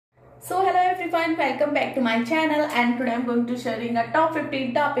So hello everyone, welcome back to my channel and today I'm going to sharing a top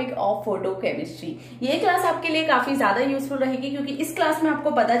 15 topic of photochemistry। ये class आपके लिए काफी ज्यादा useful रहेगी क्योंकि इस क्लास में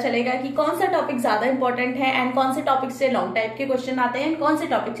आपको पता चलेगा कि कौन सा टॉपिक ज्यादा इंपॉर्टेंट है एंड कौन से टॉपिक से लॉन्ग टाइप के क्वेश्चन आते हैं एंड कौन से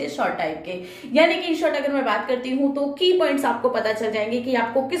टॉपिक से शॉर्ट टाइप के। यानी कि इन शॉर्ट अगर मैं बात करती हूँ तो की पॉइंट्स आपको पता चल जाएंगे कि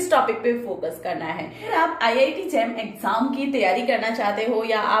आपको किस टॉपिक पे फोकस करना है। अगर आप IIT जैम एग्जाम की तैयारी करना चाहते हो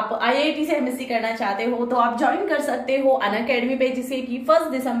या आप IIT से MSc करना चाहते हो तो आप ज्वाइन कर सकते हो अनअकैडमी पे, जिससे कि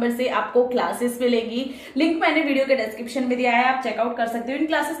 1 दिसंबर से आपको क्लासेस मिलेगी। लिंक मैंने वीडियो के डिस्क्रिप्शन में दिया है, आप चेकआउट कर सकते हो। इन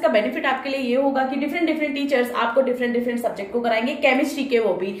क्लासेस का बेनिफिट आपके लिए ये होगा कि डिफरेंट टीचर्स आपको डिफरेंट सब्जेक्ट को कराएंगे, केमिस्ट्री के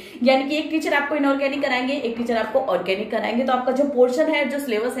वो भी। यानी कि एक टीचर आपको इनऑर्गेनिक कराएंगे, एक टीचर आपको ऑर्गेनिक कराएंगे, तो आपका जो पोर्शन है, जो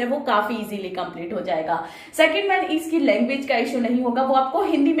सिलेबस है, वो काफी इजीली कंप्लीट हो जाएगा। सेकंड वन, इसकी लैंग्वेज का इश्यू नहीं होगा, वो आपको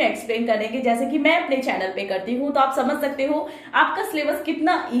हिंदी में एक्सप्लेन करेंगे जैसे कि मैं अपने चैनल पे करती हूँ। तो आप समझ सकते हो आपका सिलेबस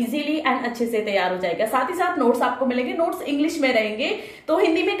कितना इजीली एंड अच्छे से तैयार हो जाएगा। साथ ही साथ नोट्स आपको मिलेंगे, नोट्स इंग्लिश में रहेंगे, तो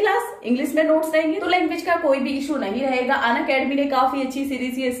हिंदी में क्लास, इंग्लिश में नोट्स रहेंगे, तो लैंग्वेज का कोई भी इशू नहीं रहेगा। अनअकैडमी ने काफी अच्छी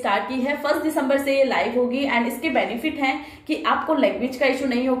सीरीज ये स्टार्ट की है, 1 दिसंबर से ये लाइव होगी एंड इसके बेनिफिट हैं कि आपको लैंग्वेज का इशू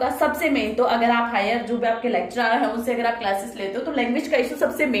नहीं होगा। सबसे मेन तो अगर आप हायर जो भी आपके लेक्चरर है उनसे अगर आप क्लासेस लेते हो तो लैंग्वेज का इशू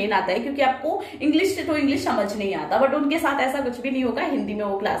सबसे मेन आता है, क्योंकि आपको इंग्लिश टू इंग्लिश समझ नहीं आता, बट उनके साथ ऐसा कुछ भी नहीं होगा, हिंदी में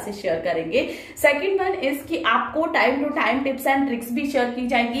वो क्लासेस शेयर करेंगे। सेकेंड वन इज कि आपको time to time tips and tricks भी शेयर की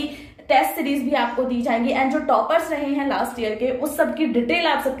जाएंगी, टेस्ट सीरीज भी आपको दी जाएंगी एंड जो टॉपर्स रहे हैं लास्ट ईयर के उस सब की डिटेल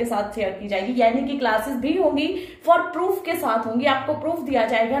आप सबके साथ शेयर की जाएगी। यानी कि क्लासेस भी होंगी फॉर प्रूफ के साथ होंगी, आपको प्रूफ दिया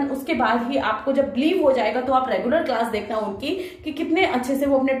जाएगा एंड उसके बाद ही आपको जब बिलीव हो जाएगा तो आप रेगुलर क्लास देखना उनकी कि कितने अच्छे से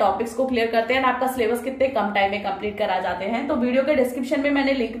वो अपने टॉपिक्स को क्लियर करते हैं, आपका सिलेबस कितने कम टाइम में कंप्लीट करा जाते हैं। तो वीडियो के डिस्क्रिप्शन में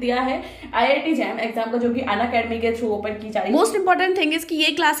मैंने लिंक दिया है IIT जैम एग्जाम का, जो कि अनअकैडमी के थ्रू ओपन की जा रही है। मोस्ट इंपॉर्टेंट थिंग इज कि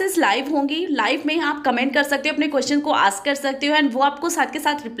ये क्लासेस लाइव होंगी, लाइव में आप कमेंट कर सकते हो, अपने क्वेश्चन को आस्क कर सकते हो एंड वो आपको साथ के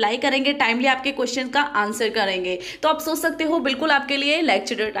साथ रिप्लाई करेंगे, टाइमली आपके क्वेश्चन का आंसर करेंगे। तो आप सोच सकते हो बिल्कुल आपके लिए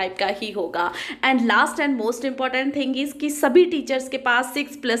लेक्चरर टाइप का ही होगा। And last and most important thing is कि सभी टीचर्स के पास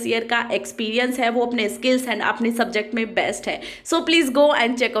 6+ ईयर का एक्सपीरियंस है, वो अपने स्किल्स एंड अपने सब्जेक्ट में बेस्ट है। So please go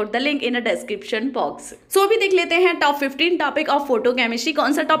and check out the link in a description box. सो अभी देख लेते हैं टॉप 15 टॉपिक ऑफ फोटोकेमिस्ट्री।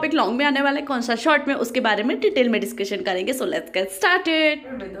 कौन सा टॉपिक लॉन्ग में आने वाला है, कौन सा शॉर्ट में, उसके बारे में डिटेल में डिस्कशन करेंगे। So let's get started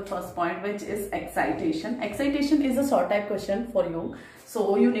with the first point which is excitation. Excitation is a short type question for you. So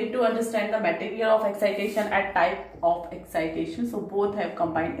you need to understand the material of excitation and type of excitation. So both have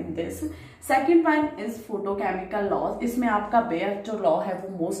combined in this. Second one is photochemical laws. इसमें आपका bear जो law है वो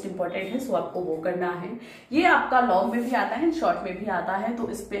most important है, सो आपको वो करना है। ये आपका लॉन्ग में भी आता है, शॉर्ट में भी आता है, तो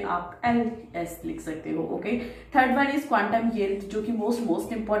इस पे आप LS लिख सकते हो। Okay. Third one is quantum yield, जो कि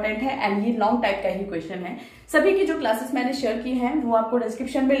मोस्ट इंपॉर्टेंट है एंड ये लॉन्ग टाइप का ही क्वेश्चन है। सभी की जो क्लासेस मैंने शेयर की हैं वो आपको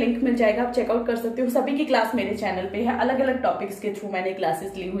डिस्क्रिप्शन में लिंक मिल जाएगा, आप चेकआउट कर सकते हो। सभी की क्लास मेरे चैनल पे है, अलग अलग टॉपिक्स के थ्रू मैंने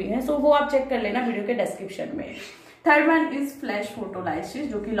क्लासेस ली हुई है, सो वो आप चेक कर लेना वीडियो के डिस्क्रिप्शन में। Third one is flash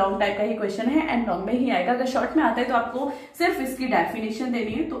photolysis, जो कि लॉन्ग टाइप का ही क्वेश्चन है एंड लॉन्ग में ही आएगा। अगर शॉर्ट में आता है तो आपको सिर्फ इसकी डेफिनेशन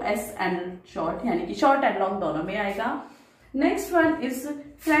देनी है, तो S एंड शॉर्ट, यानी कि शॉर्ट एंड लॉन्ग दोनों में आएगा। Next one is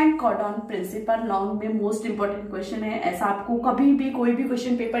Frank कॉर्डन principal, long में मोस्ट इंपॉर्टेंट क्वेश्चन है। ऐसा आपको कभी भी कोई भी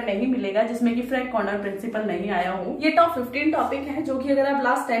क्वेश्चन पेपर नहीं मिलेगा जिसमें कि फ्रैंक कॉर्डन प्रिंसिपल नहीं आया हो। ये टॉप 15 टॉपिक है, जो कि अगर आप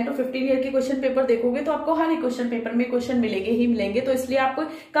लास्ट 10 to 15 ईयर के क्वेश्चन पेपर देखोगे तो आपको हर एक क्वेश्चन पेपर में क्वेश्चन मिलेंगे ही मिलेंगे। तो इसलिए आप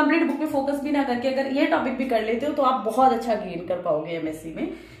कंप्लीट बुक पे फोकस भी ना करके अगर ये टॉपिक भी कर लेते हो तो आप बहुत अच्छा गेन कर पाओगे MSc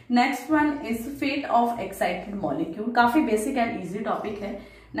में। Next one is fate of excited molecule, काफी बेसिक एंड इजी टॉपिक है।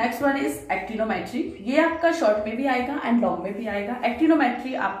 नेक्स्ट वन इज एक्टिनोमेट्री, ये आपका शॉर्ट में भी आएगा एंड लॉन्ग में भी आएगा।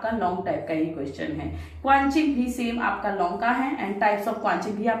 एक्टिनोमेट्री आपका लॉन्ग टाइप का ही क्वेश्चन है। क्वांचिंग भी सेम आपका लॉन्ग का है एंड टाइप्स ऑफ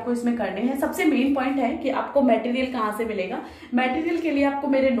क्वांचिंग भी आपको इसमें करने हैं। सबसे मेन पॉइंट है कि आपको मटेरियल कहाँ से मिलेगा। मटेरियल के लिए आपको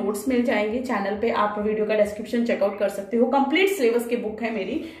मेरे नोट्स मिल जाएंगे चैनल पे, आप वीडियो का डिस्क्रिप्शन चेकआउट कर सकते हो। कंप्लीट सिलेबस की बुक है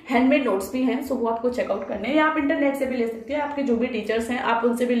मेरी, हैंडमेड नोट्स भी हैं, सो वो आपको चेकआउट करने हैं, या आप इंटरनेट से भी ले सकते हो, आपके जो भी टीचर्स हैं आप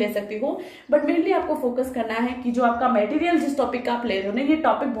उनसे भी ले सकते हो। बट मेनली आपको फोकस करना है कि जो आपका मटेरियल जिस टॉपिक का आप ले रहे हो ना, ये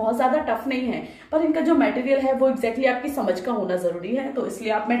टॉपिक बहुत ज्यादा टफ नहीं है, पर इनका जो मटेरियल है वो एग्जैक्टली आपकी समझ का होना जरूरी है। तो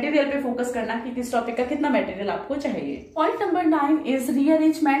इसलिए आप मटेरियल पे फोकस करना कि किस टॉपिक का कितना मटेरियल आपको चाहिए। Point number 9 is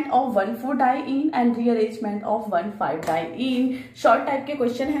rearrangement of 1,4-डाइईन and rearrangement of 1,5-डाइईन। Short type के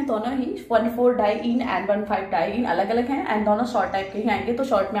क्वेश्चन है दोनों ही, 1,4-डाइईन एंड 1,5-डाइईन अलग अलग हैं एंड दोनों शॉर्ट टाइप के ही आएंगे। तो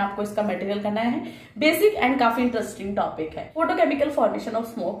शॉर्ट में आपको इसका मटेरियल करना है। बेसिक एंड काफी इंटरेस्टिंग टॉपिक है। फोटोकेमिकल फॉर्मेशन ऑफ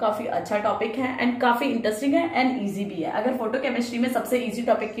स्मोक काफी अच्छा टॉपिक है एंड काफी इंटरेस्टिंग है एंड ईजी भी है। अगर फोटोकेमिस्ट्री में सबसे ईजी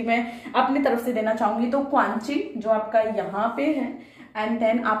टॉपिक की मैं अपनी तरफ से देना चाहूंगी तो क्वांचिंग जो आपका यहाँ पे है एंड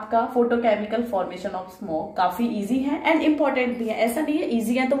देन आपका फोटोकेमिकल फॉर्मेशन ऑफ स्मोक काफी इजी है एंड इंपॉर्टेंट भी है। ऐसा नहीं है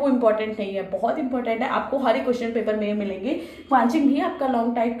इजी है तो वो इंपॉर्टेंट नहीं है, बहुत इंपॉर्टेंट है, आपको हर एक क्वेश्चन पेपर में मिलेंगे। क्वांचिंग भी आपका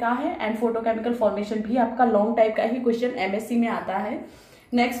लॉन्ग टाइप का है एंड फोटोकेमिकल फॉर्मेशन भी आपका लॉन्ग टाइप का ही क्वेश्चन MSc में आता है।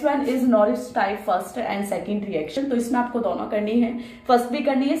 Next one is nourish type first and second reaction. तो इसमें आपको दोनों करनी है, फर्स्ट भी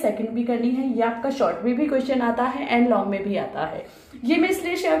करनी है, सेकंड भी करनी है। ये आपका शॉर्ट में भी क्वेश्चन आता है एंड लॉन्ग में भी आता है। ये मैं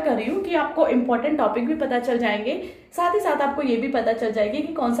इसलिए शेयर कर रही हूँ कि आपको इंपॉर्टेंट टॉपिक भी पता चल जाएंगे, साथ ही साथ आपको ये भी पता चल जाएगी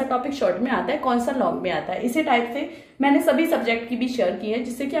कि कौन सा टॉपिक शॉर्ट में आता है, कौन सा लॉन्ग में आता है। इसी टाइप से मैंने सभी सब्जेक्ट की भी शेयर की है,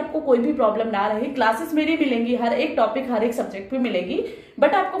 जिससे कि आपको कोई भी प्रॉब्लम ना रहे। क्लासेस मेरी मिलेंगी, हर एक टॉपिक हर एक सब्जेक्ट पे मिलेगी,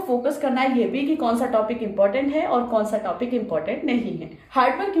 बट आपको फोकस करना है ये भी कि कौन सा टॉपिक इंपॉर्टेंट है और कौन सा टॉपिक इंपॉर्टेंट नहीं है।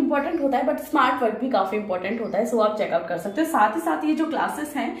 हार्ड वर्क इंपॉर्टेंट होता है बट स्मार्ट वर्क भी काफी इंपॉर्टेंट होता है, सो आप चेकआउट कर सकते हो। साथ ही साथ ये जो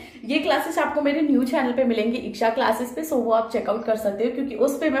क्लासेस हैं, ये क्लासेस आपको मेरे न्यू चैनल पे मिलेंगी, इक्षा क्लासेस पे, सो वो आप चेकआउट कर सकते हो, क्योंकि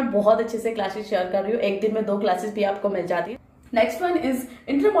उस पे मैं बहुत अच्छे से क्लासेस शेयर कर रही हूँ। एक दिन में 2 क्लासेस भी आपको मिल जाती है। Next one is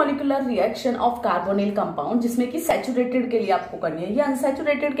intermolecular reaction of carbonyl compound, जिसमें कि सैचुरेटेड के लिए आपको करनी है। ये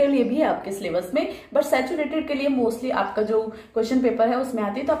अनसैचुरेटेड के लिए भी है आपके सिलेबस में, बट सैचुरेटेड के लिए मोस्टली आपका जो क्वेश्चन पेपर है उसमें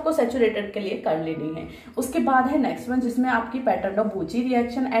आती है, तो आपको सैचुरेटेड के लिए कर लेनी है। उसके बाद है नेक्स्ट वन, जिसमें आपकी पैटर्न ऑफ बूची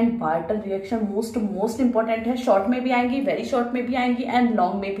reaction and Bartle reaction most important है। शॉर्ट में भी आएंगी, वेरी शॉर्ट में भी आएंगी एंड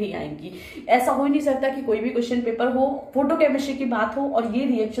लॉन्ग में भी आएंगी। ऐसा हो ही नहीं सकता कि कोई भी क्वेश्चन पेपर हो, फोटोकेमिस्ट्री की बात हो और ये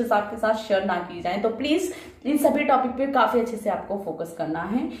रिएक्शंस आपके साथ शेयर ना की जाए। तो प्लीज इन सभी टॉपिक पे काफी अच्छे से आपको फोकस करना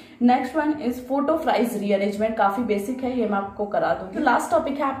है। नेक्स्ट वन इज फोटोफ्राइज रीअरेंजमेंट, काफी बेसिक है, ये मैं आपको करा दूंगी। लास्ट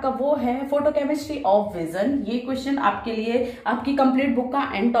टॉपिक है आपका वो है फोटोकेमिस्ट्री ऑफ विजन। ये क्वेश्चन आपके लिए आपकी कंप्लीट बुक का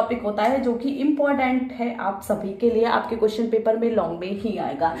एंड टॉपिक होता है, जो कि इंपॉर्टेंट है आप सभी के लिए। आपके क्वेश्चन पेपर में लॉन्ग में ही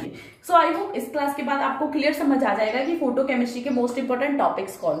आएगा। सो आई होप इस क्लास के बाद आपको क्लियर समझ आ जाएगा कि फोटोकेमिस्ट्री के मोस्ट इंपॉर्टेंट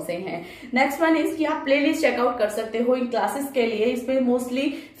टॉपिक्स कौन से हैं। नेक्स्ट वन इज कि आप प्लेलिस्ट चेकआउट कर सकते हो इन क्लासेस के लिए। इसमें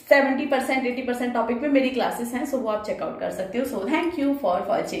मोस्टली 70% 80% टॉपिक पे मेरी क्लासेस हैं, सो वो आप चेकआउट कर सकते हो। So thank you for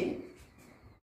watching.